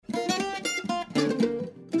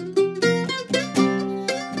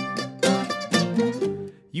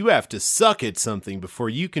have to suck at something before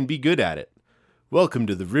you can be good at it. Welcome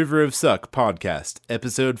to the River of Suck podcast,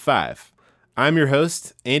 episode 5. I'm your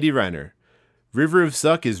host, Andy Reiner. River of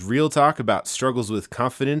Suck is real talk about struggles with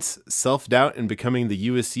confidence, self-doubt, and becoming the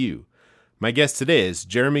USU. My guest today is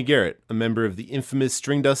Jeremy Garrett, a member of the Infamous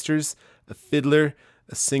Stringdusters, a fiddler,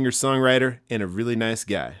 a singer-songwriter, and a really nice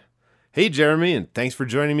guy. Hey, Jeremy, and thanks for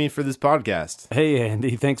joining me for this podcast. Hey,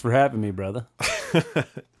 Andy. Thanks for having me, brother.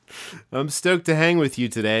 I'm stoked to hang with you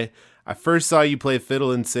today. I first saw you play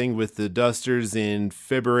fiddle and sing with the Dusters in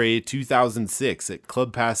February 2006 at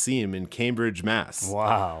Club Passeum in Cambridge, Mass.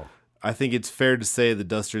 Wow. I think it's fair to say the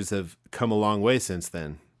Dusters have come a long way since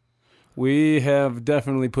then. We have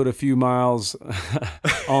definitely put a few miles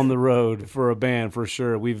on the road for a band, for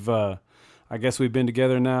sure. I guess we've been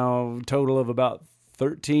together now a total of about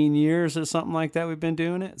 13 years or something like that we've been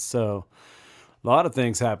doing it. So a lot of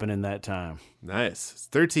things happened in that time. Nice. It's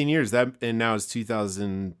 13 years, and now it's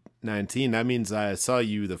 2019. That means I saw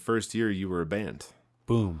you the first year you were a band.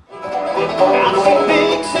 Boom. I see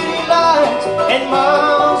big city lights and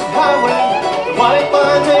miles of highway, white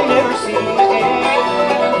lines they never seem to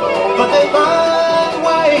end, but they find a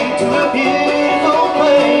way to a beautiful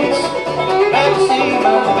place, back to see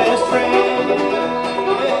my best friend.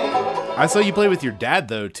 I saw you play with your dad,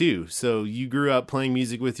 though, too. So you grew up playing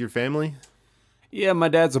music with your family? Yeah, my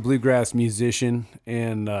dad's a bluegrass musician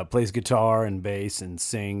and plays guitar and bass and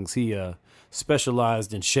sings. He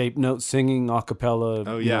specialized in shape note singing, a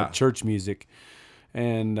cappella, church music.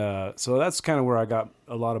 And so that's kind of where I got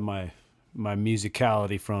a lot of my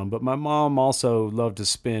musicality from. But my mom also loved to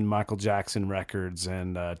spin Michael Jackson records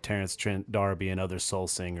and Terrence Trent D'Arby and other soul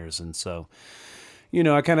singers. And so,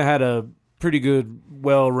 I kind of had a pretty good,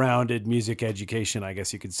 well-rounded music education, I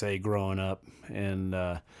guess you could say, growing up. And,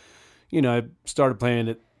 I started playing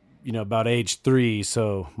at, about age 3.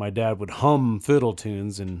 So my dad would hum fiddle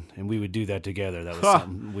tunes and we would do that together. That was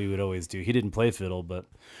something we would always do. He didn't play fiddle, but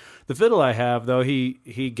the fiddle I have, though, he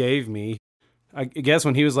gave me, I guess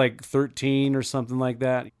when he was like 13 or something like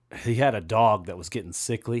that, he had a dog that was getting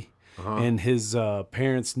sickly. And his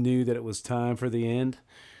parents knew that it was time for the end.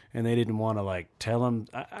 And they didn't want to tell him.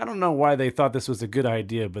 I don't know why they thought this was a good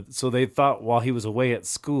idea, but so they thought while he was away at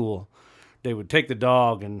school, they would take the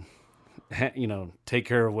dog and take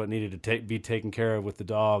care of what needed to be taken care of with the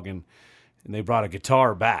dog, and they brought a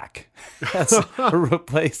guitar back as a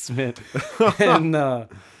replacement. And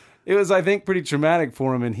it was, I think, pretty traumatic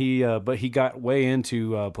for him. And but he got way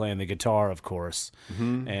into playing the guitar, of course,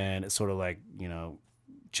 and it sort of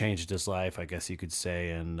changed his life, I guess you could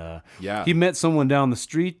say. And he met someone down the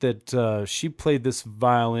street that she played this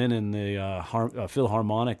violin in the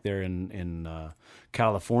Philharmonic there in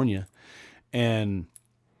California, and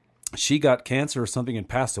she got cancer or something and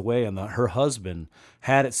passed away. And her husband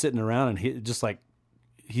had it sitting around, and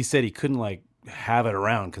he said he couldn't have it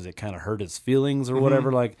around because it kind of hurt his feelings or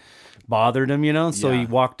whatever, bothered him, So he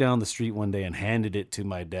walked down the street one day and handed it to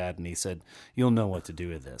my dad, and he said, "You'll know what to do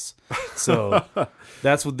with this." So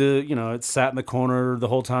that's what it sat in the corner the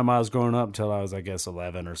whole time I was growing up until I was, I guess,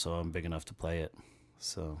 11 or so. I'm big enough to play it.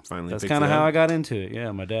 So finally, that's kind of how I got into it.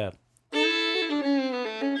 Yeah, my dad.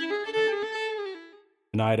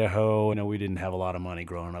 In Idaho, we didn't have a lot of money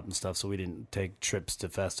growing up and stuff, so we didn't take trips to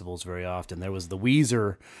festivals very often. There was the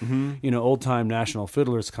Weezer, Old Time National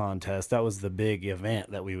Fiddlers Contest. That was the big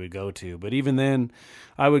event that we would go to. But even then,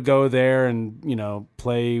 I would go there and,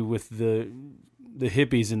 play with the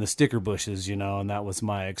hippies in the sticker bushes, and that was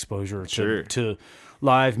my exposure to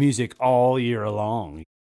live music all year long.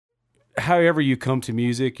 However you come to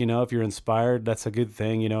music, if you're inspired, that's a good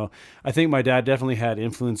thing. I think my dad definitely had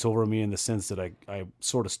influence over me in the sense that I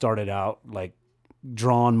sort of started out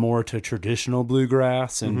drawn more to traditional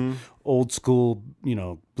bluegrass and old school,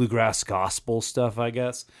 bluegrass gospel stuff, I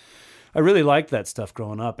guess. I really liked that stuff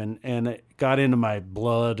growing up, and it got into my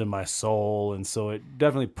blood and my soul, and so it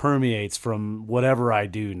definitely permeates from whatever I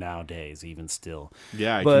do nowadays, even still.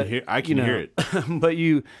 Yeah, I can hear it. But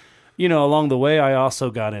along the way, I also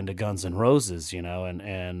got into Guns N' Roses,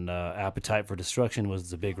 and Appetite for Destruction was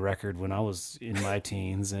the big record when I was in my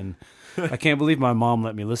teens. And I can't believe my mom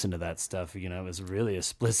let me listen to that stuff. It was really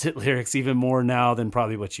explicit lyrics, even more now than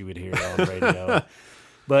probably what you would hear on radio.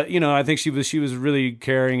 But, I think she was really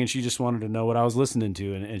caring, and she just wanted to know what I was listening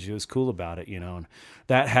to, and she was cool about it, and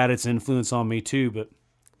that had its influence on me too. But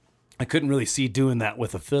I couldn't really see doing that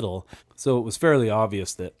with a fiddle. So it was fairly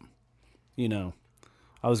obvious that,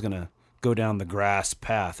 I was going to go down the grass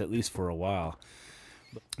path, at least for a while.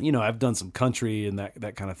 But, I've done some country and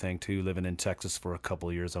that kind of thing, too, living in Texas for a couple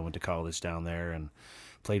of years. I went to college down there and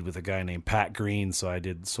played with a guy named Pat Green, so I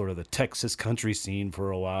did sort of the Texas country scene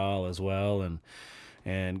for a while as well. And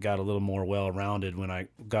and got a little more well-rounded when I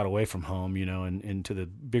got away from home, and into the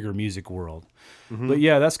bigger music world. Mm-hmm. But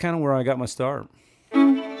yeah, that's kind of where I got my start.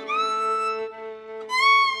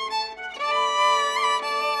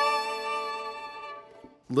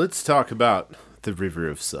 Let's talk about the River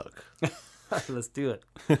of Suck. Let's do it.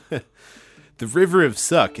 The River of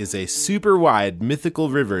Suck is a super wide mythical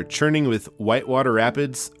river churning with whitewater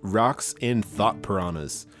rapids, rocks, and thought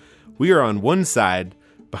piranhas. We are on one side.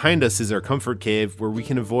 Behind us is our comfort cave where we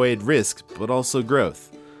can avoid risk but also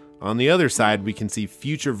growth. On the other side, we can see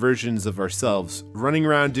future versions of ourselves running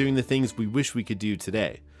around doing the things we wish we could do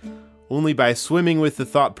today. Only by swimming with the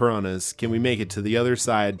thought piranhas can we make it to the other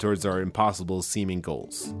side towards our impossible seeming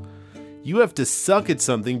goals. You have to suck at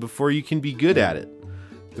something before you can be good at it.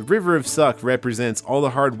 The River of Suck represents all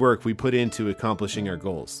the hard work we put into accomplishing our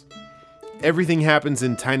goals. Everything happens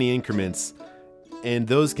in tiny increments, and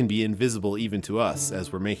those can be invisible even to us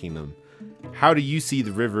as we're making them. How do you see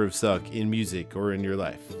the River of Suck in music or in your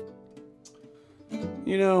life?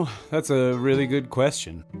 That's a really good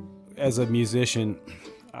question. As a musician,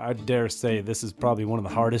 I dare say this is probably one of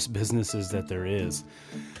the hardest businesses that there is.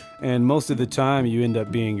 And most of the time you end up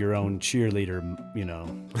being your own cheerleader,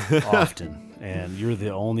 often. And you're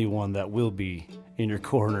the only one that will be in your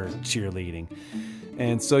corner cheerleading.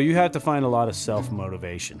 And so you have to find a lot of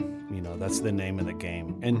self-motivation. That's the name of the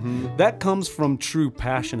game. And that comes from true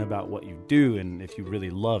passion about what you do. And if you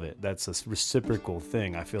really love it, that's a reciprocal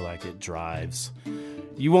thing. I feel like it drives.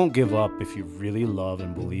 You won't give up if you really love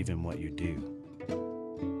and believe in what you do.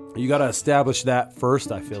 You got to establish that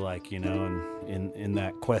first, I feel like, and in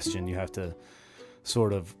that question, you have to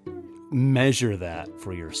sort of measure that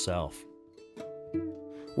for yourself.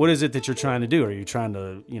 What is it that you're trying to do? Are you trying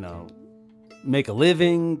to, make a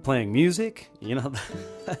living playing music?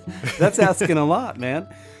 That's asking a lot, man.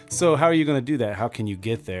 So how are you going to do that? How can you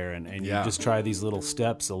get there? And you just try these little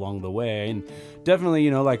steps along the way. And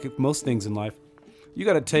definitely, like most things in life, you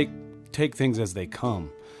got to take things as they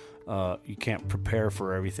come. You can't prepare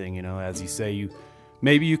for everything, as you say,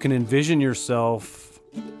 maybe you can envision yourself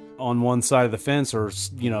on one side of the fence or,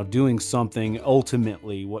 doing something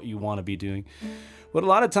ultimately what you want to be doing. But a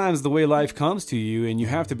lot of times the way life comes to you and you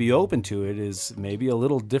have to be open to it is maybe a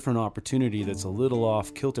little different opportunity that's a little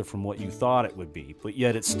off kilter from what you thought it would be. But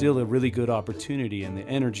yet it's still a really good opportunity, and the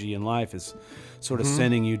energy in life is sort of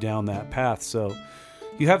sending you down that path. So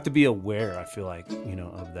you have to be aware, I feel like,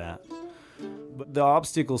 of that. But the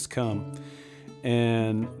obstacles come,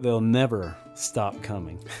 and they'll never stop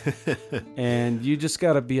coming. And you just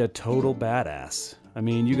got to be a total badass. I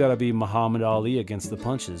mean, you got to be Muhammad Ali against the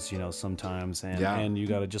punches, sometimes. And you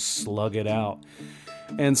got to just slug it out.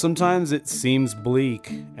 And sometimes it seems bleak,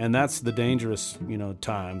 and that's the dangerous,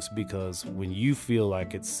 times, because when you feel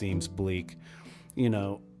like it seems bleak,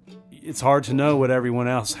 it's hard to know what everyone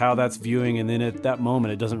else, how that's viewing. And then at that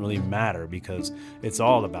moment, it doesn't really matter because it's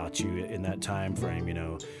all about you in that time frame,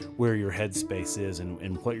 where your headspace is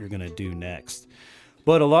and what you're going to do next.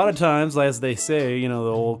 But a lot of times, as they say, the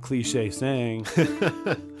old cliche saying,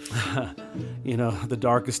 the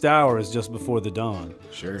darkest hour is just before the dawn.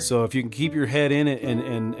 Sure. So if you can keep your head in it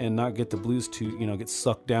and not get the blues get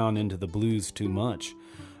sucked down into the blues too much,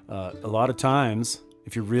 a lot of times,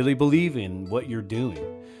 if you really believe in what you're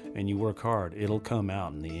doing and you work hard, it'll come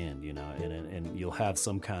out in the end, and you'll have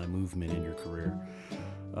some kind of movement in your career.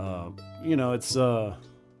 It's...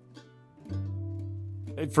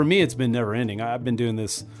 For me, it's been never ending. I've been doing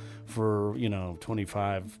this for,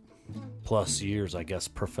 25 plus years, I guess,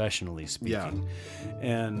 professionally speaking.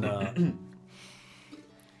 Yeah. And,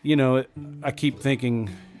 I keep thinking,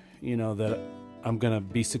 that I'm going to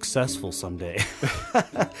be successful someday.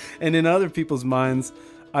 And in other people's minds,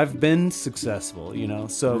 I've been successful,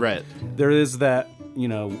 So right. There is that,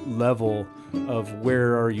 level of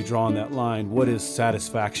where are you drawing that line? What is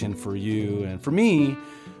satisfaction for you? And for me,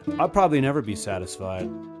 I'll probably never be satisfied.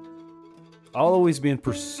 I'll always be in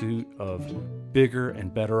pursuit of bigger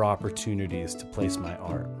and better opportunities to place my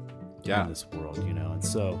art in this world, And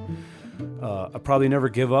so I probably never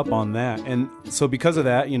give up on that. And so because of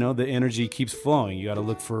that, the energy keeps flowing. You got to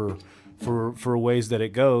look for ways that it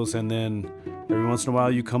goes, and then every once in a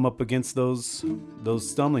while you come up against those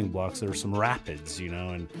stumbling blocks. There are some rapids,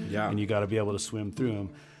 and you got to be able to swim through them.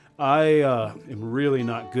 I am really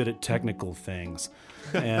not good at technical things,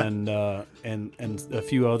 and a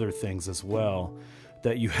few other things as well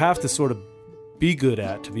that you have to sort of be good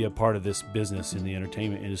at to be a part of this business in the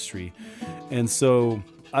entertainment industry. And so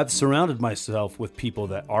I've surrounded myself with people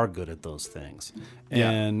that are good at those things.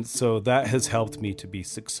 And so that has helped me to be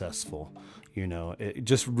successful,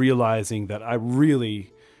 just realizing that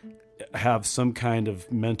have some kind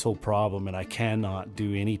of mental problem and I cannot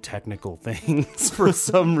do any technical things for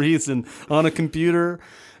some reason on a computer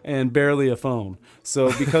and barely a phone.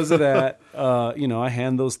 So because of that, I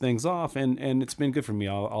hand those things off, and it's been good for me.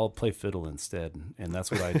 I'll play fiddle instead, and that's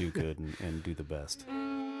what I do good and do the best.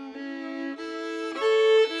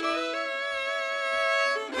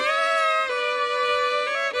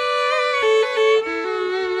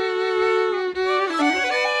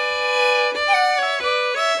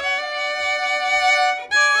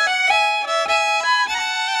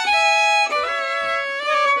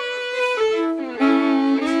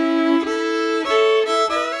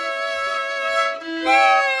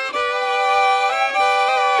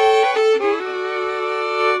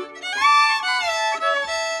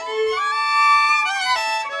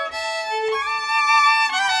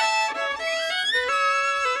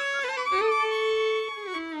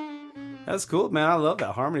 That's cool, man. I love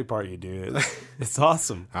that harmony part you do. It's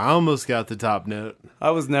awesome. I almost got the top note.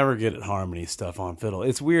 I was never good at harmony stuff on fiddle.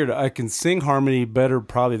 It's weird. I can sing harmony better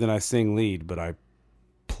probably than I sing lead, but I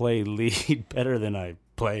play lead better than I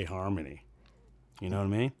play harmony. You know what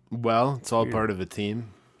I mean? Well, it's all part of a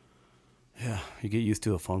team. Yeah, you get used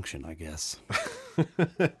to a function, I guess.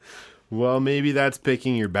 Well, maybe that's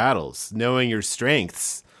picking your battles, knowing your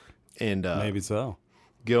strengths, and maybe so.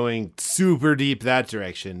 Going super deep that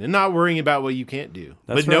direction and not worrying about what you can't do.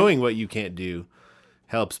 That's but right. Knowing what you can't do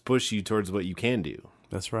helps push you towards what you can do.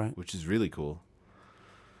 That's right. Which is really cool.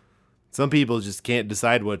 Some people just can't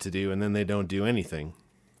decide what to do and then they don't do anything.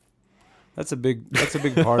 That's a big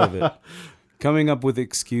part of it. Coming up with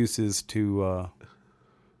excuses to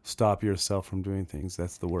stop yourself from doing things,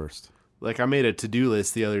 that's the worst. Like I made a to-do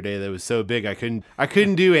list the other day that was so big I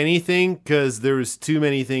couldn't do anything because there was too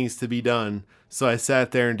many things to be done. So I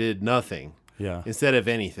sat there and did nothing. Yeah. Instead of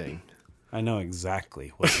anything. I know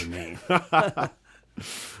exactly what you mean.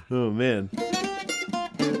 Oh man.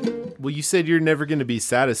 Well, you said you're never going to be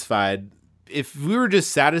satisfied. If we were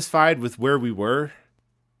just satisfied with where we were,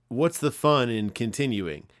 what's the fun in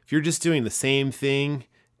continuing? If you're just doing the same thing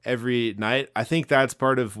every night, I think that's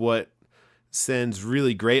part of what sends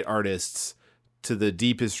really great artists to the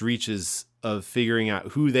deepest reaches of figuring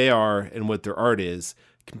out who they are and what their art is,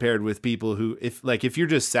 compared with people who, if you're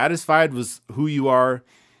just satisfied with who you are,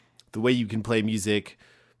 the way you can play music,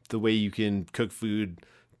 the way you can cook food,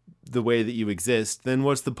 the way that you exist, then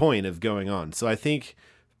what's the point of going on? So I think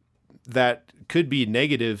that could be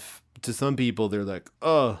negative to some people. They're like,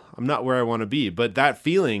 oh, I'm not where I want to be. But that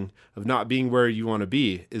feeling of not being where you want to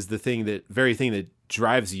be is the very thing that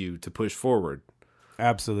drives you to push forward.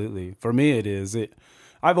 Absolutely. For me, it is.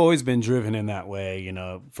 I've always been driven in that way,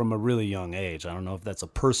 from a really young age. I don't know if that's a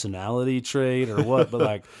personality trait or what, but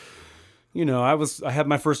I had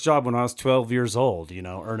my first job when I was 12 years old,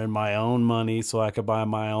 earning my own money so I could buy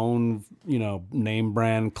my own, name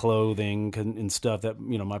brand clothing and stuff that,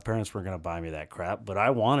 my parents weren't going to buy me that crap, but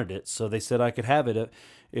I wanted it. So they said I could have it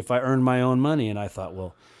if I earned my own money. And I thought,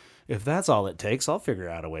 well, if that's all it takes, I'll figure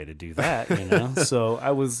out a way to do that, So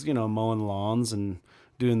I was, mowing lawns and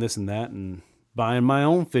doing this and that and buying my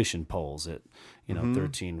own fishing poles at,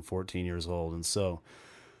 13, 14 years old. And so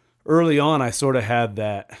early on, I sort of had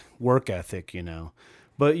that work ethic,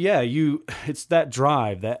 But yeah, it's that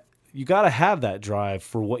drive that you got to have that drive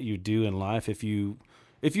for what you do in life. If you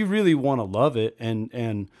really want to love it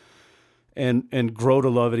and grow to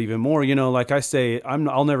love it even more, like I say,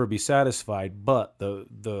 I'll never be satisfied, but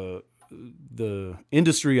the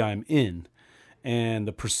industry I'm in and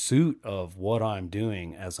the pursuit of what I'm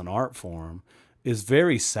doing as an art form is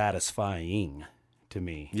very satisfying to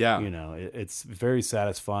me. Yeah. It's very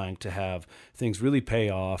satisfying to have things really pay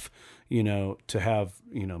off, to have,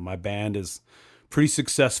 my band is pretty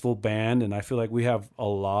successful band. And I feel like we have a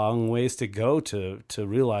long ways to go to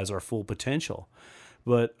realize our full potential.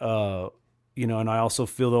 But, and I also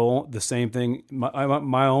feel the same thing.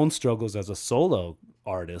 My own struggles as a solo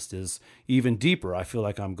artist is even deeper. I feel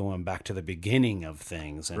like I'm going back to the beginning of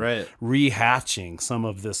things and rehatching some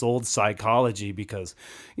of this old psychology because,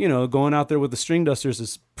 going out there with the Stringdusters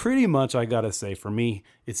is pretty much, I gotta say, for me,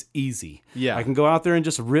 it's easy. Yeah. I can go out there and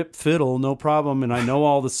just rip fiddle, no problem. And I know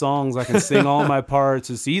all the songs. I can sing all my parts.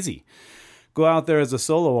 It's easy. Go out there as a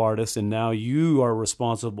solo artist, and now you are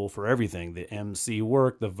responsible for everything: the MC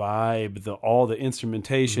work, the vibe, all the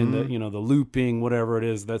instrumentation, the looping, whatever it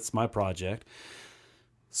is. That's my project.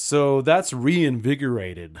 So that's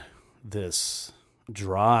reinvigorated this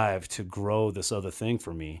drive to grow this other thing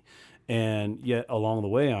for me. And yet along the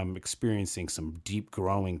way, I'm experiencing some deep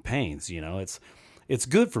growing pains. It's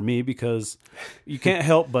good for me because you can't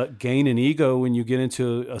help but gain an ego when you get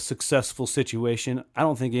into a successful situation. I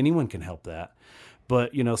don't think anyone can help that.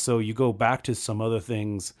 But, so you go back to some other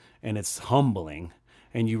things and it's humbling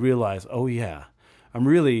and you realize, oh yeah,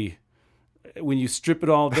 when you strip it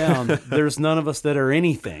all down, there's none of us that are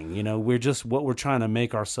anything. We're just what we're trying to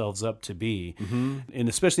make ourselves up to be. And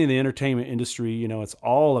especially in the entertainment industry, it's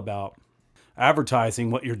all about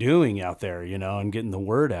advertising what you're doing out there, and getting the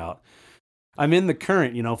word out. I'm in the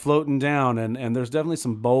current, floating down, and there's definitely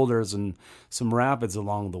some boulders and some rapids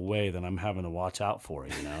along the way that I'm having to watch out for,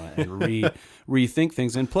 and rethink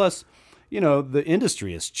things. And plus, the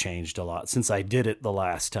industry has changed a lot since I did it the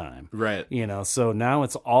last time. Right. So now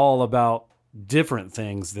it's all about different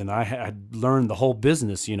things than I had learned the whole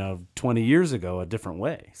business, 20 years ago, a different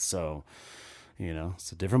way. So,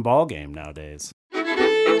 it's a different ball game nowadays.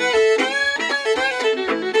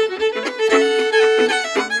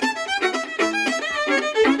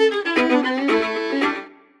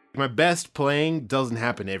 My best playing doesn't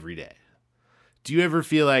happen every day. Do you ever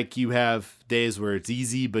feel like you have days where it's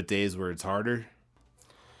easy, but days where it's harder?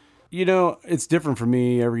 It's different for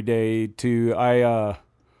me every day too. I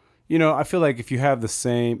feel like if you have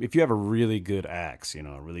a really good axe,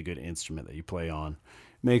 a really good instrument that you play on,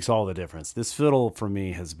 makes all the difference. This fiddle for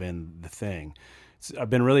me has been the thing.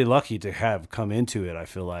 I've been really lucky to have come into it, I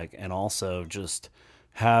feel like, and also just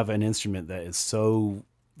have an instrument that is so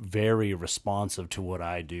very responsive to what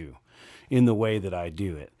I do in the way that I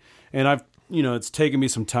do it. And it's taken me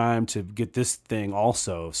some time to get this thing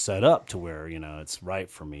also set up to where, it's right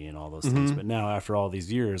for me and all those things. But now after all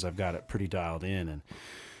these years, I've got it pretty dialed in. And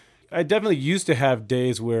I definitely used to have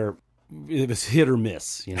days where it was hit or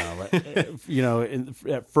miss,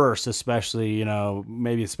 at first, especially,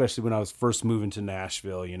 maybe especially when I was first moving to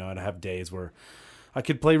Nashville, I'd have days where I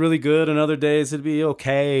could play really good, and other days it'd be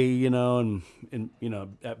okay, and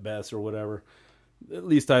at best or whatever. At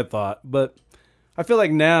least I thought. But I feel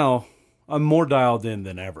like now I'm more dialed in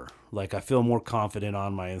than ever. Like, I feel more confident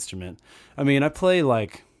on my instrument. I mean, I play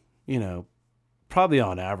probably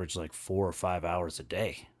on average 4 or 5 hours a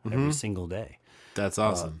day, every single day. That's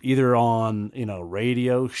awesome. Either on,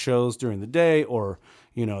 radio shows during the day or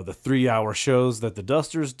the 3-hour shows that the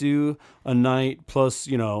Dusters do a night, plus,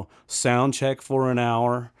 sound check for an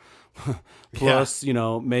hour, plus,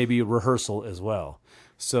 maybe rehearsal as well.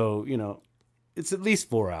 So, it's at least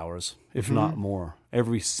 4 hours, if not more,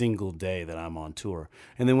 every single day that I'm on tour.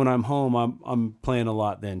 And then when I'm home, I'm playing a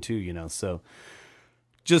lot then too, so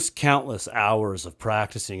just countless hours of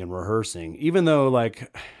practicing and rehearsing, even though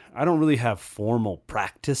I don't really have formal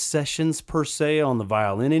practice sessions per se on the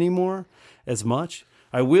violin anymore as much.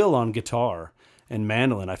 I will on guitar and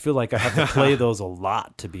mandolin. I feel like I have to play those a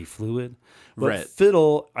lot to be fluid. But right.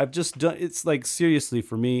 Fiddle, I've just done, it's seriously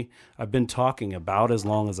for me, I've been talking about as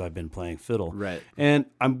long as I've been playing fiddle. Right. And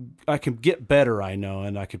I can get better, I know,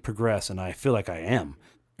 and I could progress, and I feel like I am.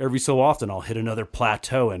 Every so often I'll hit another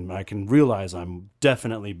plateau and I can realize I'm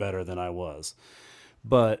definitely better than I was.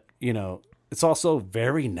 But, it's also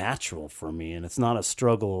very natural for me, and it's not a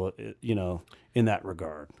struggle, in that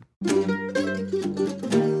regard.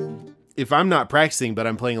 If I'm not practicing, but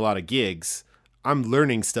I'm playing a lot of gigs, I'm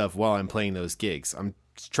learning stuff while I'm playing those gigs. I'm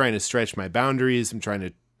trying to stretch my boundaries. I'm trying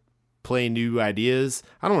to play new ideas.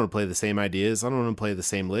 I don't want to play the same ideas. I don't want to play the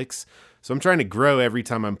same licks. So I'm trying to grow every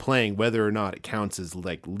time I'm playing, whether or not it counts as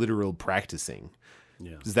literal practicing.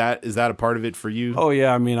 Yeah. Is that a part of it for you? Oh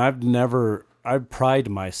yeah. I mean, I pride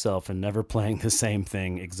myself in never playing the same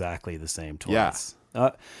thing exactly the same twice.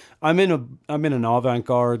 Yeah. I'm in an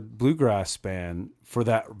avant-garde bluegrass band for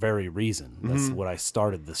that very reason. That's what I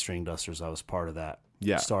started the Stringdusters. I was part of that.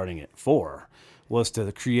 Yeah. Starting it for was to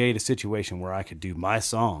create a situation where I could do my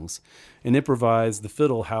songs and improvise the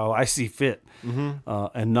fiddle how I see fit,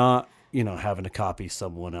 and not having to copy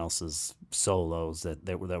someone else's solos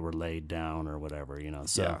that were laid down or whatever.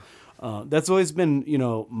 So. Yeah. That's always been,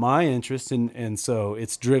 my interest, and so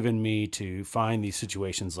it's driven me to find these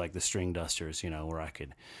situations like the Stringdusters, where I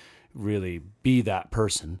could really be that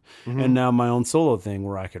person. And now my own solo thing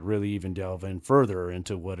where I could really even delve in further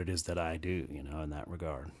into what it is that I do, in that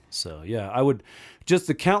regard. So, yeah, I would just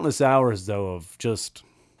the countless hours, though, of just,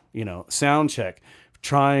 sound check,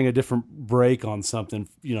 trying a different break on something,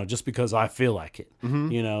 just because I feel like it.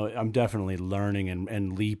 I'm definitely learning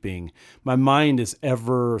and leaping. My mind is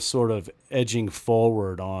ever sort of edging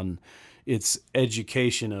forward on its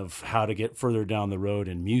education of how to get further down the road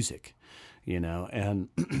in music, and,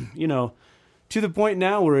 to the point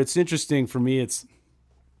now where it's interesting for me.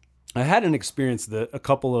 I had an experience a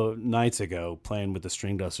couple of nights ago playing with the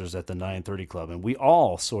Stringdusters at the 930 Club, and we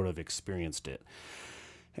all sort of experienced it.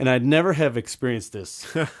 And I'd never have experienced this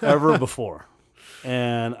ever before.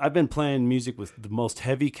 And I've been playing music with the most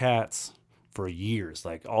heavy cats for years,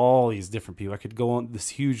 like all these different people. I could go on this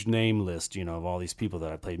huge name list, of all these people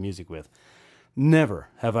that I played music with. Never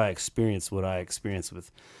have I experienced what I experienced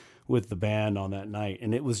with the band on that night.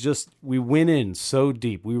 And it was just, we went in so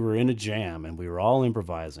deep. We were in a jam and we were all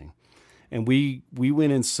improvising. And we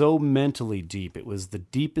went in so mentally deep. It was the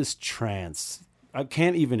deepest trance. I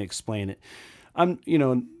can't even explain it. I'm,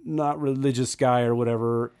 not a religious guy or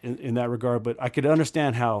whatever in that regard, but I could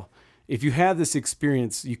understand how if you had this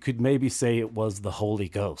experience, you could maybe say it was the Holy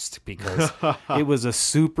Ghost, because it was a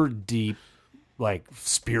super deep, like,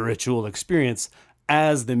 spiritual experience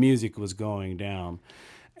as the music was going down.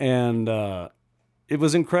 And it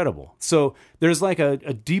was incredible. So there's like a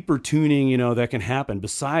deeper tuning, that can happen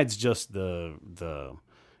besides just the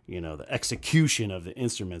execution of the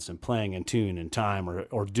instruments and playing in tune and time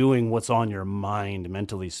or doing what's on your mind,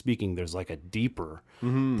 mentally speaking. There's like a deeper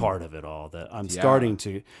part of it all that I'm starting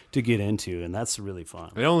to get into, and that's really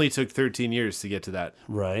fun. It only took 13 years to get to that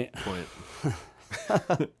point.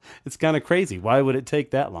 It's kind of crazy. Why would it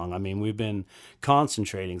take that long? I mean, we've been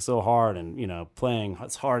concentrating so hard and, playing.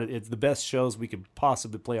 It's hard. It's the best shows we could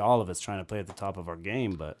possibly play, all of us trying to play at the top of our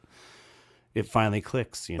game, but it finally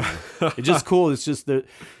clicks, It's just cool. It's just that,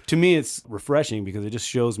 to me, it's refreshing because it just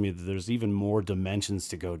shows me that there's even more dimensions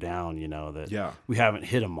to go down, that we haven't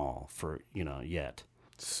hit them all for, yet.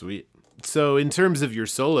 Sweet. So in terms of your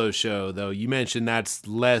solo show, though, you mentioned that's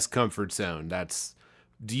less comfort zone.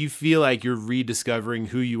 Do you feel like you're rediscovering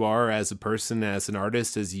who you are as a person, as an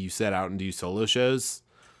artist, as you set out and do solo shows?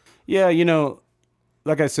 Yeah,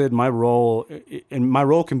 like I said, my role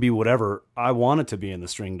can be whatever I want it to be in the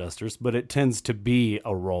Stringdusters, but it tends to be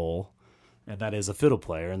a role, and that is a fiddle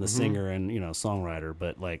player and the singer and, songwriter.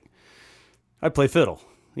 But like, I play fiddle,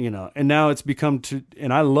 and now it's become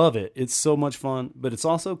and I love it. It's so much fun, but it's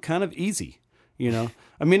also kind of easy, I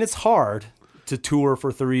mean, it's hard to tour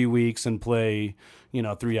for 3 weeks and play,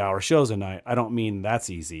 3-hour shows a night. I don't mean that's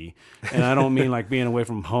easy. And I don't mean like being away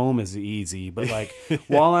from home is easy, but like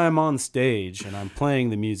while I'm on stage and I'm playing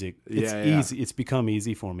the music, it's easy. It's become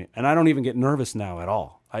easy for me. And I don't even get nervous now at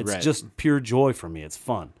all. It's just pure joy for me. It's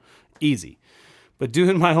fun, easy. But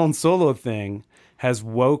doing my own solo thing has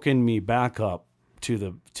woken me back up to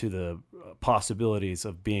the possibilities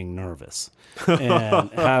of being nervous and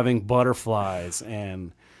having butterflies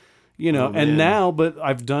and, and now, but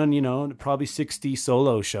I've done, probably 60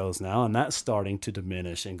 solo shows now, and that's starting to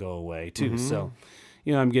diminish and go away too. So,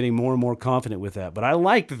 I'm getting more and more confident with that. But I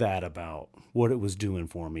liked that about what it was doing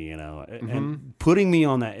for me, and putting me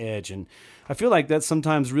on that edge. And I feel like that's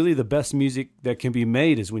sometimes really the best music that can be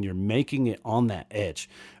made is when you're making it on that edge.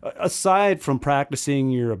 Aside from practicing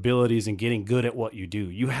your abilities and getting good at what you do,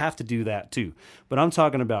 you have to do that too. But I'm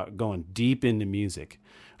talking about going deep into music.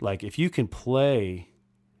 Like if you can play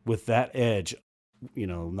with that edge,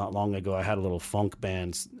 not long ago I had a little funk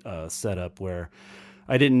band set up where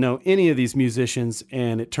I didn't know any of these musicians,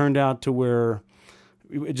 and it turned out to where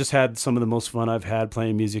it just had some of the most fun I've had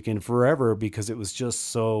playing music in forever, because it was just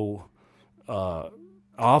so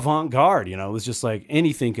avant-garde, it was just like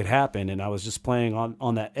anything could happen, and I was just playing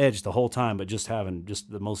on that edge the whole time, but just having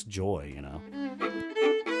just the most joy,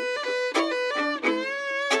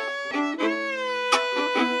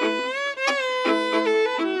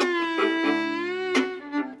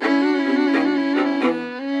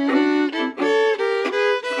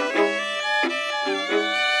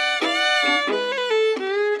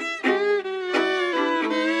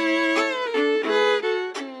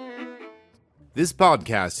 This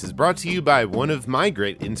podcast is brought to you by one of my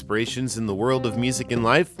great inspirations in the world of music and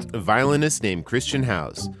life, a violinist named Christian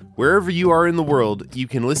Howes. Wherever you are in the world, you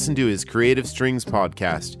can listen to his Creative Strings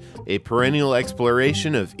podcast, a perennial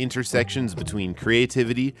exploration of intersections between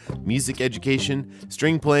creativity, music education,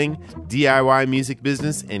 string playing, DIY music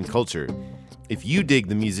business, and culture. If you dig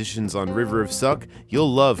the musicians on River of Suck,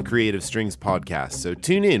 you'll love Creative Strings podcast, so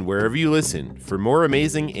tune in wherever you listen for more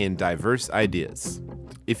amazing and diverse ideas.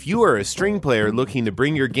 If you are a string player looking to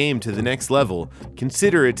bring your game to the next level,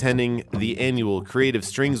 consider attending the annual Creative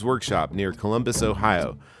Strings Workshop near Columbus,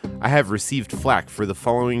 Ohio. I have received flack for the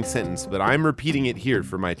following sentence, but I'm repeating it here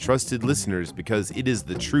for my trusted listeners because it is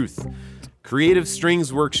the truth. Creative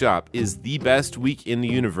Strings Workshop is the best week in the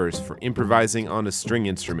universe for improvising on a string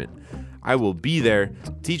instrument. I will be there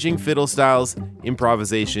teaching fiddle styles,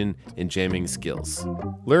 improvisation, and jamming skills.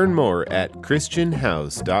 Learn more at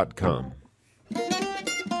christianhouse.com.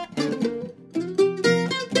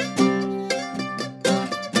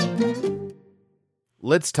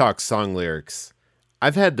 Let's talk song lyrics.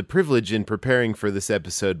 I've had the privilege in preparing for this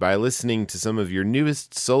episode by listening to some of your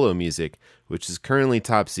newest solo music, which is currently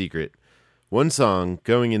top secret. One song,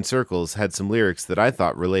 Going in Circles, had some lyrics that I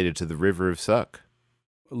thought related to the River of Suck.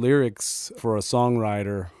 Lyrics for a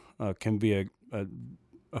songwriter can be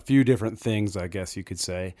a few different things, I guess you could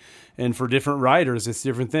say. And for different writers, it's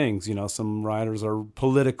different things. You know, some writers are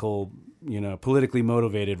politically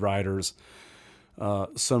motivated writers.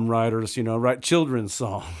 Some writers, write children's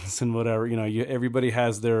songs and whatever. Everybody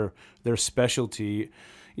has their specialty.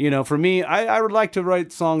 For me, I would like to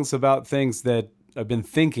write songs about things that I've been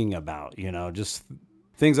thinking about, just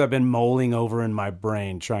things I've been mulling over in my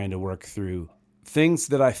brain, trying to work through. Things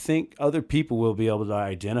that I think other people will be able to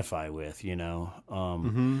identify with,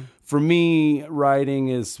 For me, writing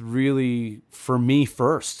is really, for me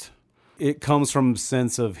first. It comes from a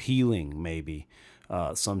sense of healing, maybe,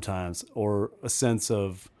 sometimes, or a sense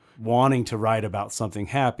of wanting to write about something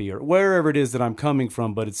happy, or wherever it is that I'm coming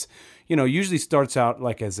from. But it's, usually starts out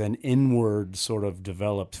like as an inward sort of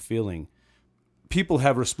developed feeling. People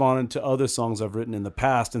have responded to other songs I've written in the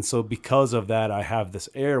past, and so because of that, I have this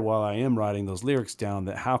air while I am writing those lyrics down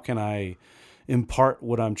that how can I impart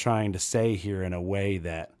what I'm trying to say here in a way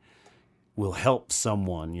that will help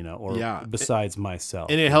someone, besides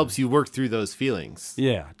myself. And it helps you work through those feelings.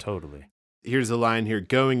 Yeah, totally. Here's a line here.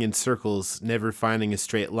 Going in circles, never finding a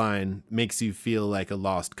straight line, makes you feel like a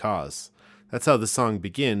lost cause. That's how the song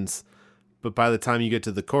begins. But by the time you get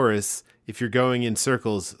to the chorus, if you're going in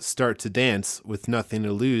circles, start to dance. With nothing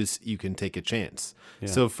to lose, you can take a chance. Yeah.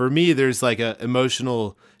 So for me, there's like a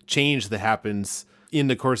emotional change that happens in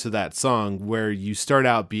the course of that song where you start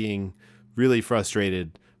out being really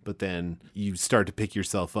frustrated, but then you start to pick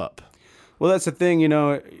yourself up. Well, that's the thing,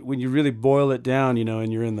 when you really boil it down,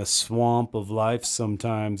 and you're in the swamp of life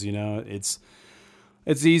sometimes, it's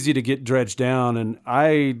easy to get dredged down. And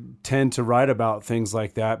I tend to write about things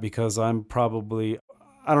like that because I'm probably,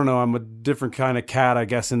 I'm a different kind of cat, I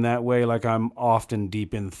guess, in that way. Like I'm often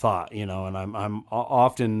deep in thought, and I'm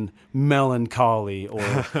often melancholy or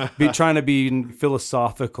trying to be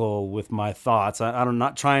philosophical with my thoughts. I'm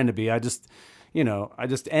not trying to be. I just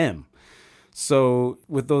am. So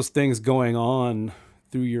with those things going on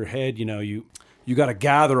through your head, you got to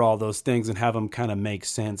gather all those things and have them kind of make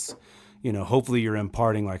sense. Hopefully you're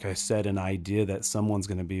imparting, like I said, an idea that someone's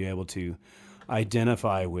going to be able to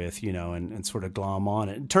identify with, and sort of glom on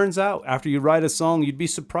it. It turns out after you write a song, you'd be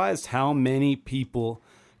surprised how many people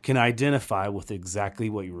can identify with exactly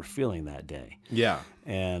what you were feeling that day. Yeah.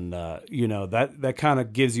 And, that kind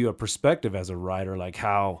of gives you a perspective as a writer, like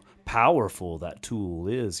how powerful that tool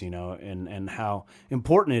is, and how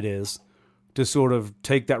important it is to sort of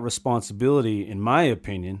take that responsibility, in my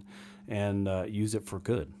opinion, and use it for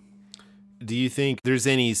good. Do you think there's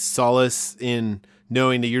any solace in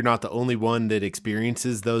knowing that you're not the only one that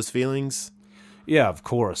experiences those feelings? Yeah, of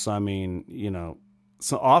course. I mean,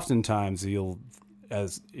 so oftentimes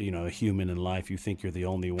as a human in life, you think you're the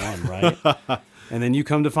only one, right? And then you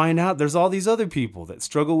come to find out there's all these other people that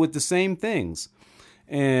struggle with the same things.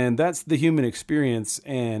 And that's the human experience.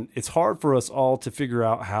 And it's hard for us all to figure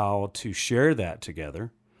out how to share that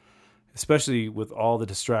together, especially with all the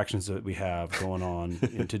distractions that we have going on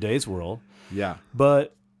in today's world. Yeah.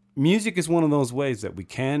 But music is one of those ways that we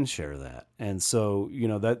can share that. And so,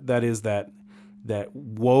 that is that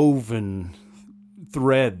woven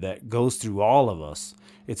thread that goes through all of us.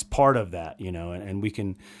 It's part of that, and we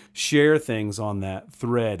can share things on that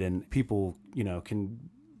thread, and people, can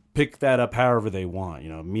pick that up however they want.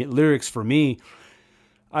 Lyrics for me,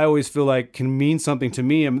 I always feel like can mean something to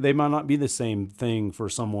me, and they might not be the same thing for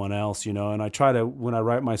someone else, and I try to, when I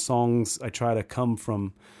write my songs, I try to come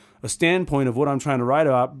from a standpoint of what I'm trying to write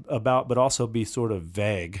about, but also be sort of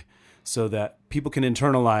vague so that people can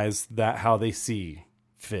internalize that how they see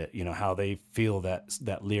fit, how they feel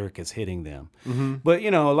that lyric is hitting them. Mm-hmm. But,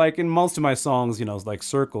 like in most of my songs, like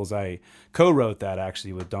Circles, I co-wrote that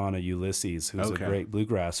actually with Donna Ulysses, who's a great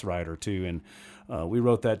bluegrass writer too. And we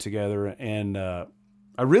wrote that together. And I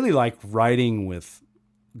really like writing with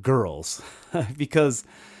girls because,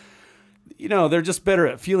 they're just better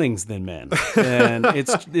at feelings than men. And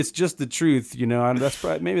it's just the truth, and that's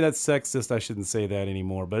probably, maybe that's sexist. I shouldn't say that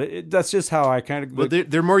anymore, but that's just how I kind of... Well,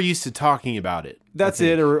 they're more used to talking about it. That's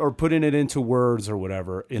it, or putting it into words or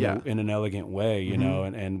whatever in an elegant way,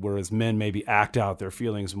 and whereas men maybe act out their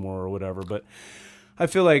feelings more or whatever. But I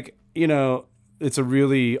feel like, it's a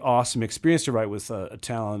really awesome experience to write with a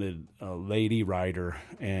talented lady writer.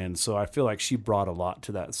 And so I feel like she brought a lot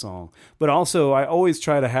to that song. But also I always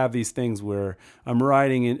try to have these things where I'm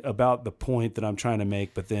writing about the point that I'm trying to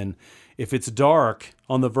make. But then if it's dark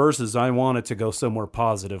on the verses, I want it to go somewhere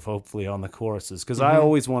positive, hopefully on the choruses. Because I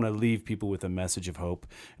always want to leave people with a message of hope.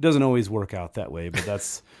 It doesn't always work out that way, but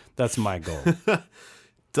that's my goal.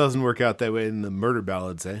 Doesn't work out that way in the murder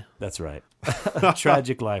ballads, eh? That's right.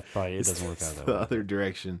 Tragic life, probably. It doesn't work out that way. The other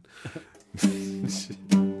direction.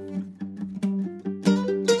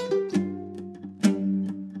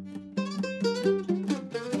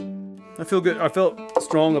 I feel good. I felt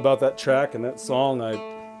strong about that track and that song. I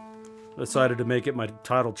decided to make it my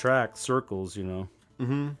title track, Circles, you know.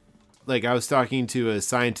 Mm-hmm. Like, I was talking to a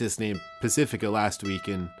scientist named Pacifica last week,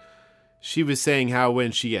 and she was saying how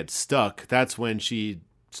when she gets stuck, that's when she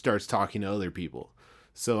starts talking to other people.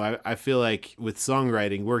 So I feel like with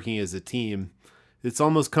songwriting, working as a team, it's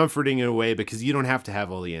almost comforting in a way because you don't have to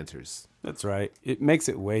have all the answers. That's right. It makes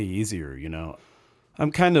it way easier, you know.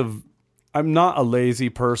 I'm not a lazy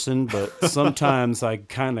person, but sometimes I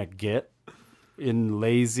kind of get in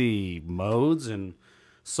lazy modes, and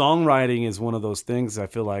songwriting is one of those things I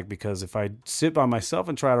feel like, because if I sit by myself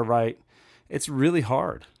and try to write, it's really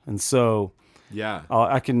hard. And so yeah,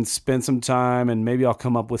 I can spend some time and maybe I'll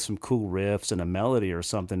come up with some cool riffs and a melody or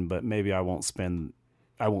something, but maybe I won't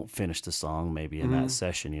finish the song maybe in that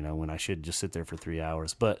session, you know, when I should just sit there for 3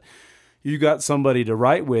 hours. But you got somebody to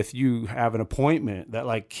write with, you have an appointment that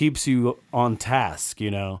like keeps you on task,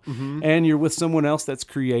 you know, and you're with someone else that's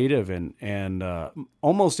creative. And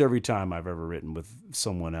almost every time I've ever written with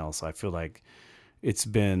someone else, I feel like it's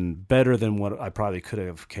been better than what I probably could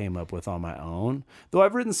have came up with on my own. Though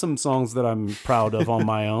I've written some songs that I'm proud of on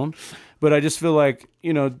my own, but I just feel like,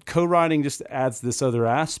 you know, co-writing just adds this other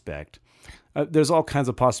aspect. There's all kinds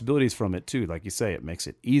of possibilities from it too. Like you say, it makes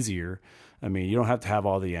it easier. I mean, you don't have to have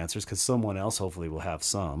all the answers because someone else hopefully will have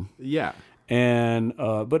some. Yeah. And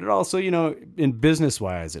but it also, you know, in business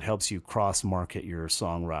wise, it helps you cross market your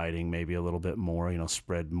songwriting maybe a little bit more, you know,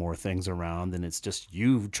 spread more things around, and it's just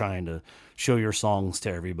you trying to show your songs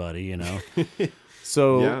to everybody, you know.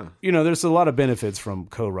 So, yeah. You know, there's a lot of benefits from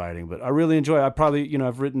co-writing, but I really enjoy it.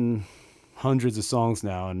 I've written hundreds of songs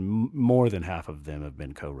now, and more than half of them have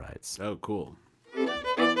been co-writes. Oh, cool.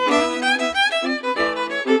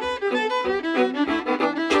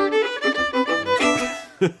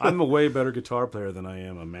 I'm a way better guitar player than I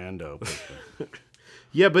am a Mando.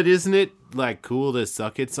 Yeah, but isn't it like cool to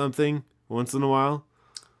suck at something once in a while?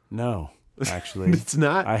 No, actually. It's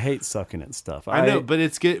not? I hate sucking at stuff. I know, but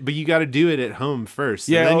it's good. But you got to do it at home first.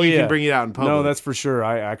 Yeah, and then you can bring it out in public. No, that's for sure.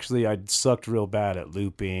 I sucked real bad at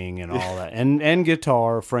looping and all that. and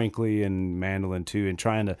guitar, frankly, and mandolin too, and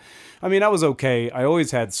trying to, I mean, I was okay. I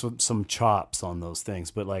always had some chops on those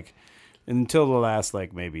things, but like until the last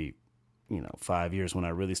like maybe 5 years when I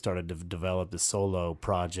really started to develop the solo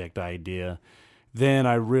project idea, then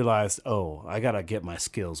I realized, I got to get my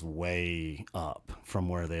skills way up from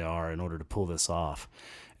where they are in order to pull this off.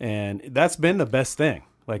 And that's been the best thing,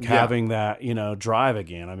 like having that, drive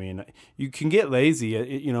again. I mean, you can get lazy,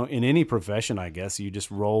 in any profession, I guess. You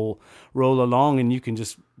just roll along and you can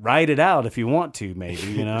just write it out if you want to,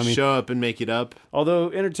 maybe, I mean, show up and make it up. Although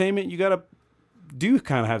entertainment, you kind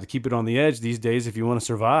of have to keep it on the edge these days if you want to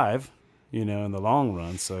survive, in the long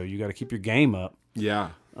run. So you got to keep your game up.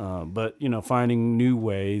 Yeah. But, finding new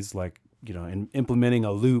ways, like, implementing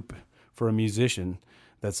a loop for a musician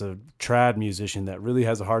that's a trad musician that really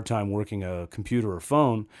has a hard time working a computer or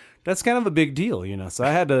phone, that's kind of a big deal, So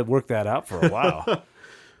I had to work that out for a while.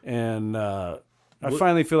 And I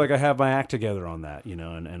finally feel like I have my act together on that,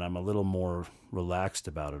 and I'm a little more relaxed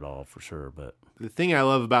about it all for sure. But the thing I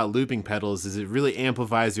love about looping pedals is it really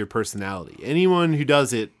amplifies your personality. Anyone who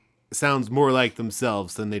does it sounds more like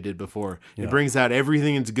themselves than they did before. Yeah. It brings out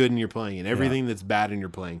everything that's good in your playing and everything that's bad in your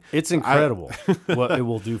playing. It's incredible what it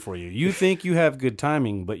will do for you. You think you have good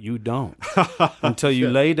timing, but you don't. Until you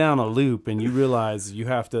lay down a loop and you realize you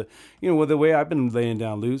have to, the way I've been laying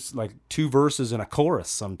down loops, like 2 verses and a chorus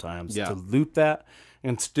sometimes to loop that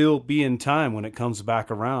and still be in time when it comes back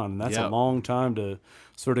around. And that's a long time to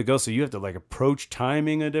sort of go. So you have to like approach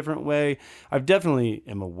timing a different way. I definitely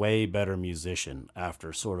am a way better musician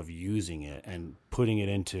after sort of using it and putting it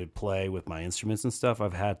into play with my instruments and stuff.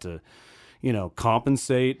 I've had to,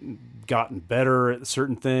 compensate, gotten better at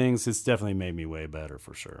certain things. It's definitely made me way better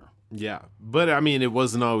for sure. Yeah. But I mean, it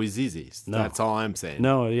wasn't always easy. No. That's all I'm saying.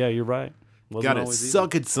 No, yeah, you're right. Got to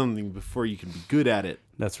suck at something before you can be good at it.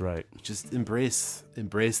 That's right. Just embrace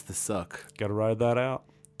the suck. Got to ride that out.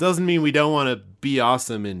 Doesn't mean we don't want to be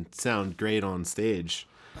awesome and sound great on stage.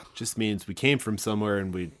 Just means we came from somewhere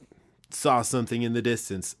and we saw something in the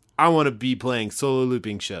distance. I want to be playing solo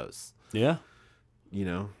looping shows. Yeah.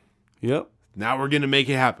 Yep. Now we're going to make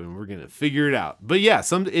it happen. We're going to figure it out. But yeah,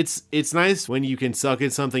 it's nice when you can suck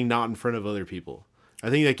at something not in front of other people. I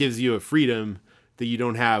think that gives you a freedom that you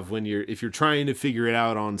don't have if you're trying to figure it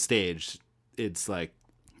out on stage. It's like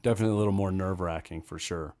definitely a little more nerve-wracking for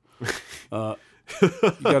sure.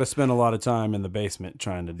 You got to spend a lot of time in the basement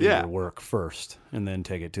trying to do your work first and then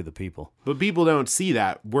take it to the people. But people don't see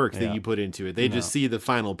that work that you put into it. They just see the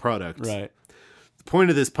final product. Right. The point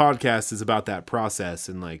of this podcast is about that process,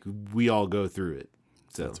 and like we all go through it.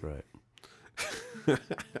 So. That's right.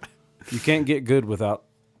 You can't get good without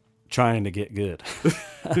trying to get good.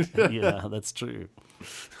 Yeah, that's true.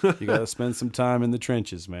 You got to spend some time in the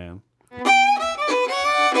trenches, man.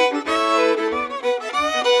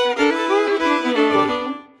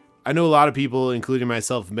 I know a lot of people, including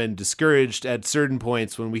myself, have been discouraged at certain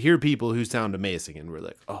points when we hear people who sound amazing, and we're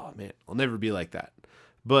like, oh man, I'll never be like that.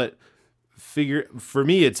 But for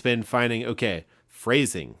me, it's been finding, okay,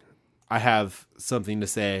 phrasing. I have something to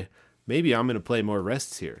say. Maybe I'm going to play more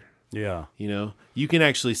rests here. Yeah. You know, you can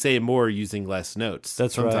actually say more using less notes.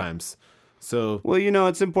 That's sometimes. Right. So, well, you know,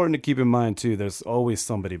 it's important to keep in mind too. There's always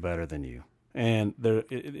somebody better than you, and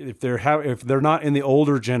if they're not in the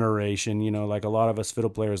older generation, you know, like a lot of us fiddle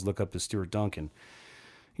players look up to Stuart Duncan.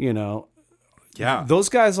 You know, those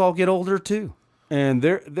guys all get older too, and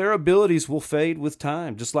their abilities will fade with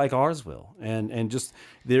time, just like ours will. And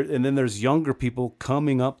then there's younger people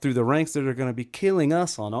coming up through the ranks that are going to be killing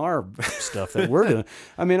us on our stuff that we're doing.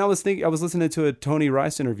 I mean, I was listening to a Tony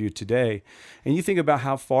Rice interview today, and you think about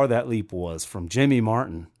how far that leap was from Jimmy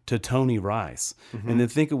Martin to Tony Rice, and then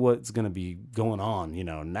think of what's going to be going on, you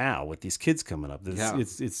know, now with these kids coming up.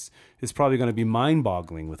 It's probably going to be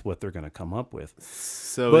mind-boggling with what they're going to come up with.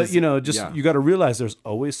 But you got to realize there's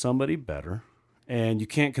always somebody better. And you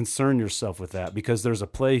can't concern yourself with that because there's a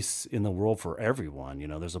place in the world for everyone. You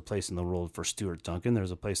know, there's a place in the world for Stuart Duncan.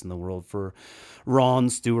 There's a place in the world for Ron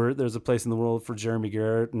Stewart. There's a place in the world for Jeremy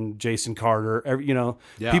Garrett and Jason Carter.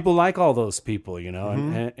 People like all those people, you know,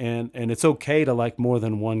 and it's okay to like more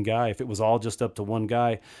than one guy. If it was all just up to one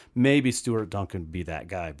guy, maybe Stuart Duncan would be that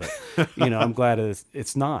guy. But, you know, I'm glad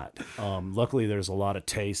it's not. Luckily, there's a lot of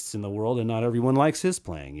tastes in the world and not everyone likes his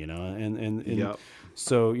playing, you know, and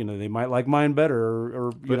so, you know, they might like mine better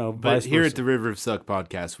or But here at the River of Suck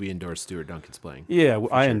podcast, we endorse Stuart Duncan's playing. Yeah,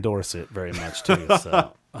 I endorse it very much too.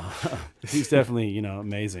 So he's definitely, you know,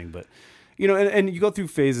 amazing. But, you know, and you go through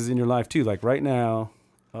phases in your life too. Like right now,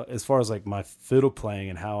 as far as like my fiddle playing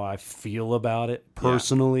and how I feel about it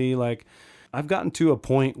personally, like I've gotten to a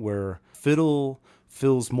point where fiddle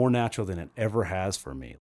feels more natural than it ever has for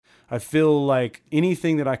me. I feel like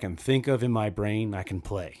anything that I can think of in my brain, I can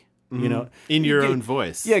play. You know, in your own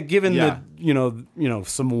voice. Yeah, given the you know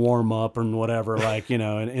some warm up and whatever, like, you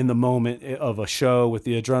know, and in the moment of a show with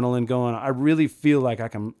the adrenaline going, I really feel like I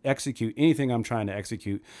can execute anything I'm trying to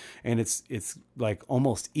execute, and it's like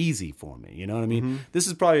almost easy for me. You know what I mean? This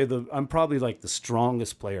is I'm probably like the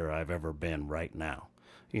strongest player I've ever been right now.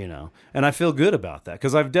 You know, and I feel good about that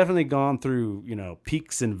because I've definitely gone through, you know,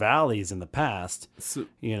 peaks and valleys in the past. So,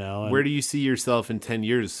 you know, where do you see yourself in 10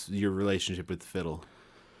 years? Your relationship with the fiddle?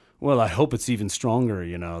 Well, I hope it's even stronger,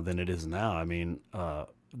 you know, than it is now. I mean,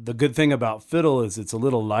 the good thing about fiddle is it's a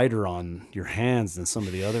little lighter on your hands than some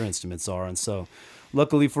of the other instruments are. And so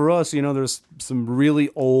luckily for us, you know, there's some really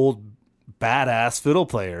old, badass fiddle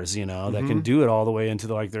players, you know, that can do it all the way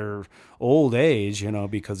into like their old age, you know,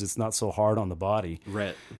 because it's not so hard on the body.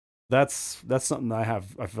 Right. That's something I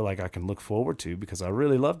feel like I can look forward to because I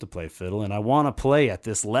really love to play fiddle and I want to play at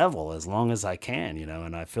this level as long as I can, you know,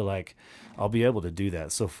 and I feel like I'll be able to do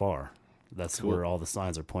that so far. That's where all the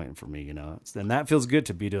signs are pointing for me, you know, and that feels good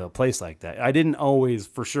to be to a place like that. I didn't always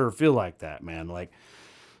for sure feel like that, man. Like,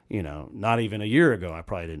 you know, not even a year ago, I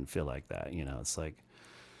probably didn't feel like that. You know, it's like,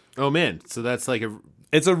 oh man. So that's like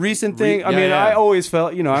it's a recent thing. I always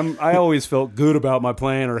felt, you know, I always felt good about my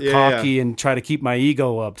playing or cocky and try to keep my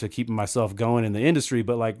ego up to keep myself going in the industry.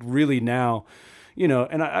 But like really now, you know,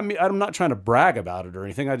 and I mean, I'm not trying to brag about it or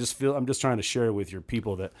anything. I'm just trying to share with your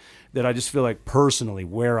people that I just feel like personally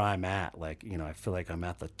where I'm at, like, you know, I feel like I'm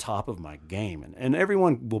at the top of my game and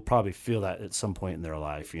everyone will probably feel that at some point in their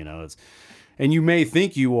life, you know, and you may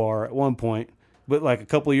think you are at one point, but like a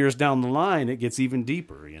couple of years down the line, it gets even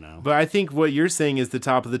deeper, you know. But I think what you're saying is the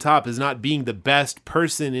top of the top is not being the best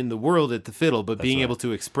person in the world at the fiddle, but being able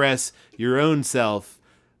to express your own self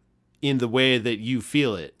in the way that you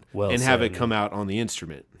feel it and have it come out on the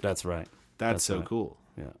instrument. That's right. That's so cool.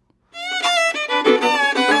 Yeah.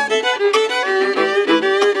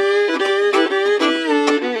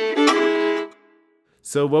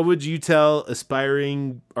 So what would you tell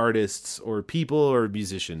aspiring artists or people or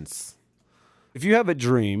musicians? If you have a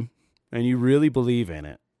dream and you really believe in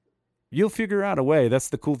it, you'll figure out a way. That's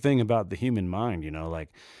the cool thing about the human mind, you know, like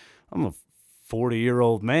I'm a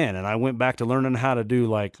 40-year-old man and I went back to learning how to do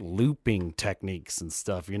like looping techniques and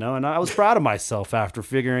stuff, you know, and I was proud of myself after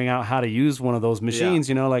figuring out how to use one of those machines,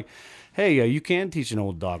 you know, like hey, you can teach an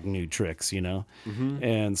old dog new tricks, Mm-hmm.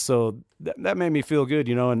 And so that made me feel good,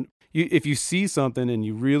 and if you see something and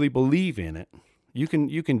you really believe in it, you can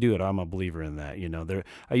do it. I'm a believer in that.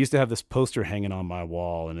 I used to have this poster hanging on my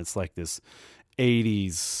wall, and it's like this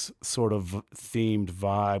 80s sort of themed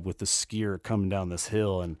vibe with the skier coming down this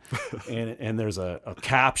hill, and and there's a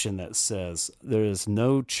caption that says, "There is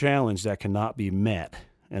no challenge that cannot be met,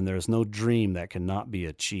 and there is no dream that cannot be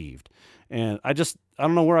achieved." And I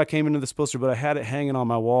don't know where I came into this poster, but I had it hanging on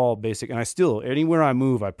my wall, and I still, anywhere I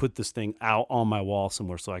move, I put this thing out on my wall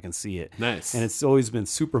somewhere so I can see it. Nice. And it's always been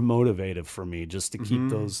super motivative for me just to keep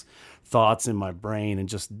those thoughts in my brain, and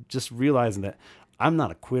just realizing that I'm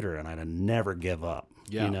not a quitter and I never give up.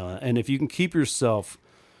 Yeah. And if you can keep yourself,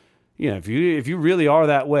 if you really are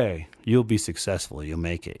that way, you'll be successful. You'll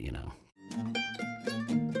make it,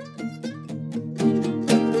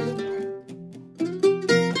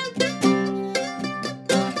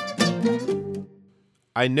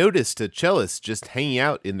 I noticed a cellist just hanging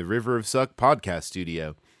out in the River of Suck podcast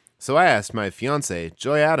studio, so I asked my fiancée,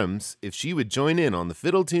 Joy Adams, if she would join in on the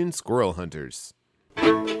Fiddle Tune Squirrel Hunters.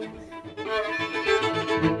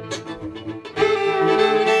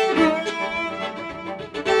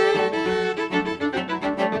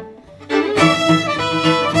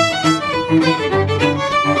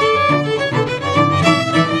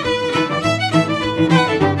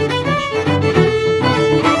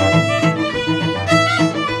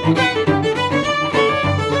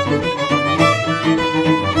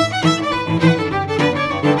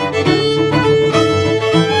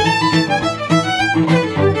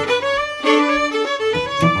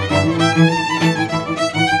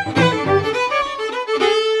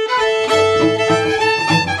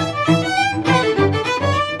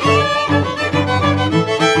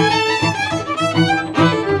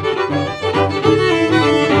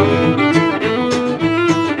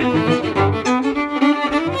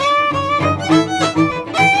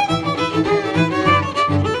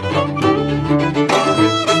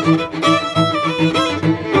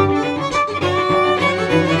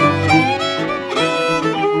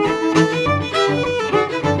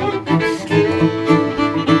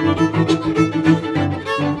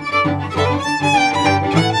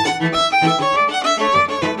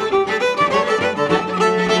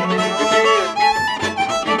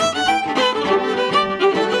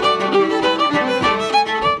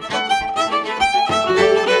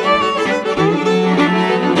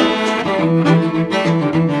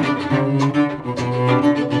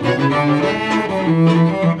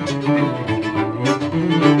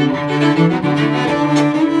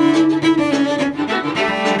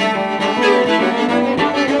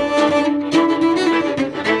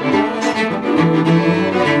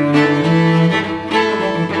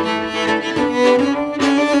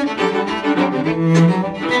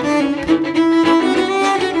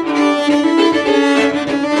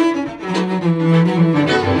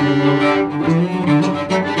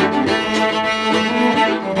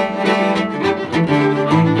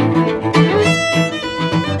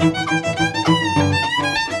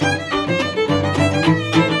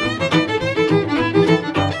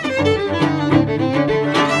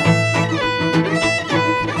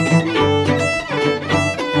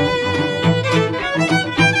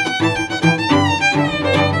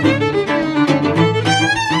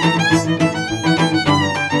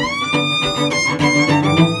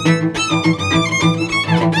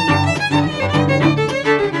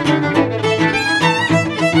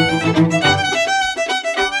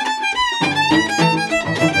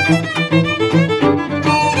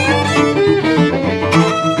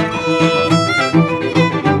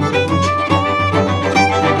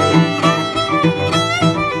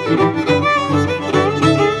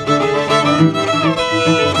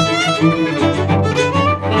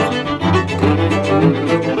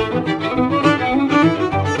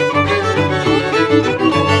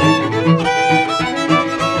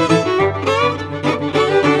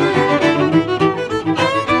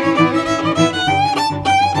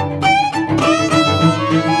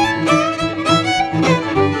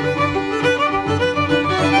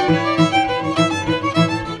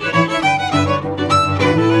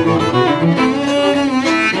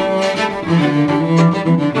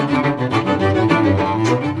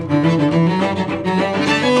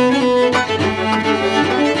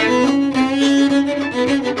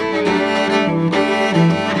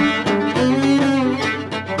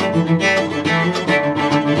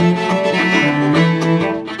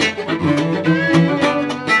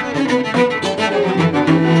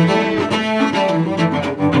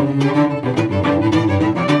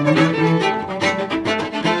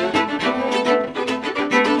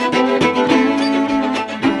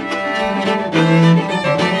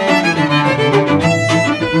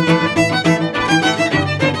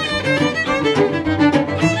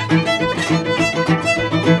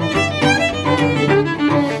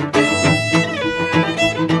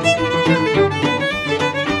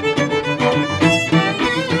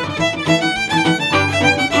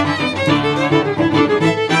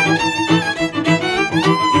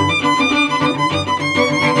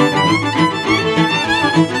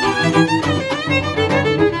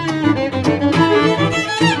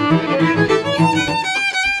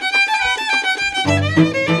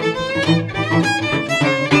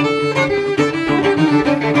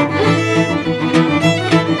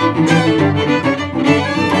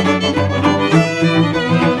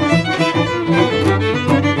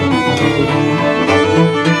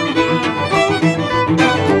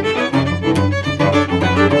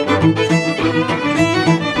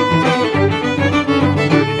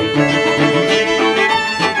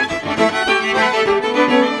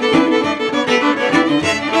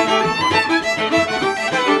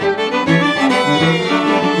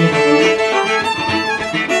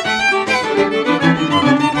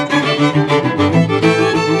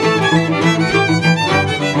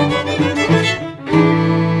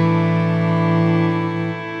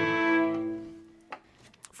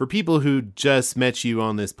 For people who just met you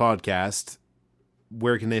on this podcast,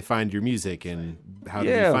 where can they find your music and how do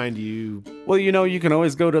they find you? Well, you can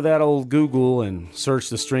always go to that old Google and search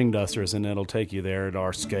the Stringdusters, and it'll take you there to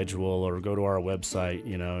our schedule, or go to our website,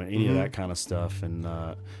 any of that kind of stuff. And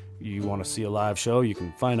you want to see a live show, you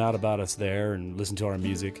can find out about us there and listen to our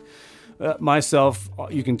music. Myself,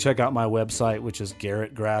 you can check out my website, which is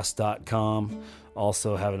garrettgrass.com.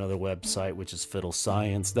 Also have another website, which is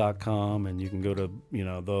fiddlescience.com, and you can go to,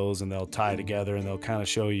 those, and they'll tie together, and they'll kind of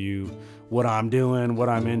show you what I'm doing, what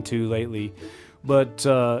I'm into lately. But,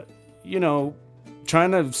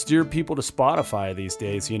 trying to steer people to Spotify these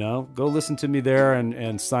days, go listen to me there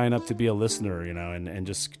and sign up to be a listener, and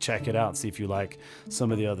just check it out, see if you like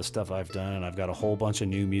some of the other stuff I've done. And I've got a whole bunch of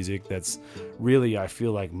new music that's really, I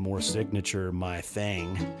feel like, more signature, my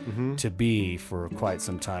thing to be for quite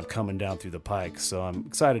some time coming down through the pike. So I'm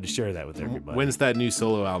excited to share that with everybody. When's that new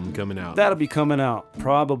solo album coming out? That'll be coming out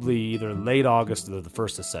probably either late August or the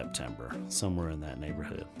 1st of September, somewhere in that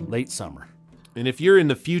neighborhood, late summer. And if you're in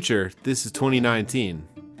the future, this is 2019.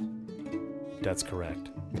 That's correct.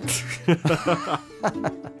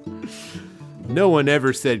 No one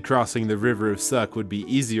ever said crossing the river of suck would be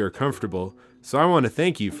easy or comfortable, so I want to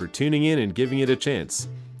thank you for tuning in and giving it a chance.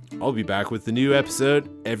 I'll be back with a new episode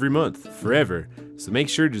every month, forever, so make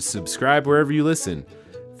sure to subscribe wherever you listen.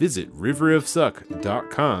 Visit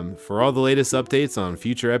riverofsuck.com for all the latest updates on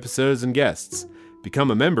future episodes and guests.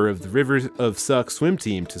 Become a member of the River of Suck swim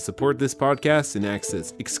team to support this podcast and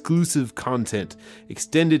access exclusive content,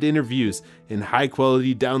 extended interviews, and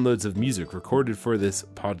high-quality downloads of music recorded for this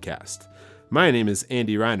podcast. My name is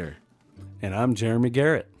Andy Reiner. And I'm Jeremy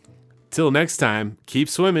Garrett. Till next time, keep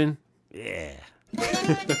swimming. Yeah.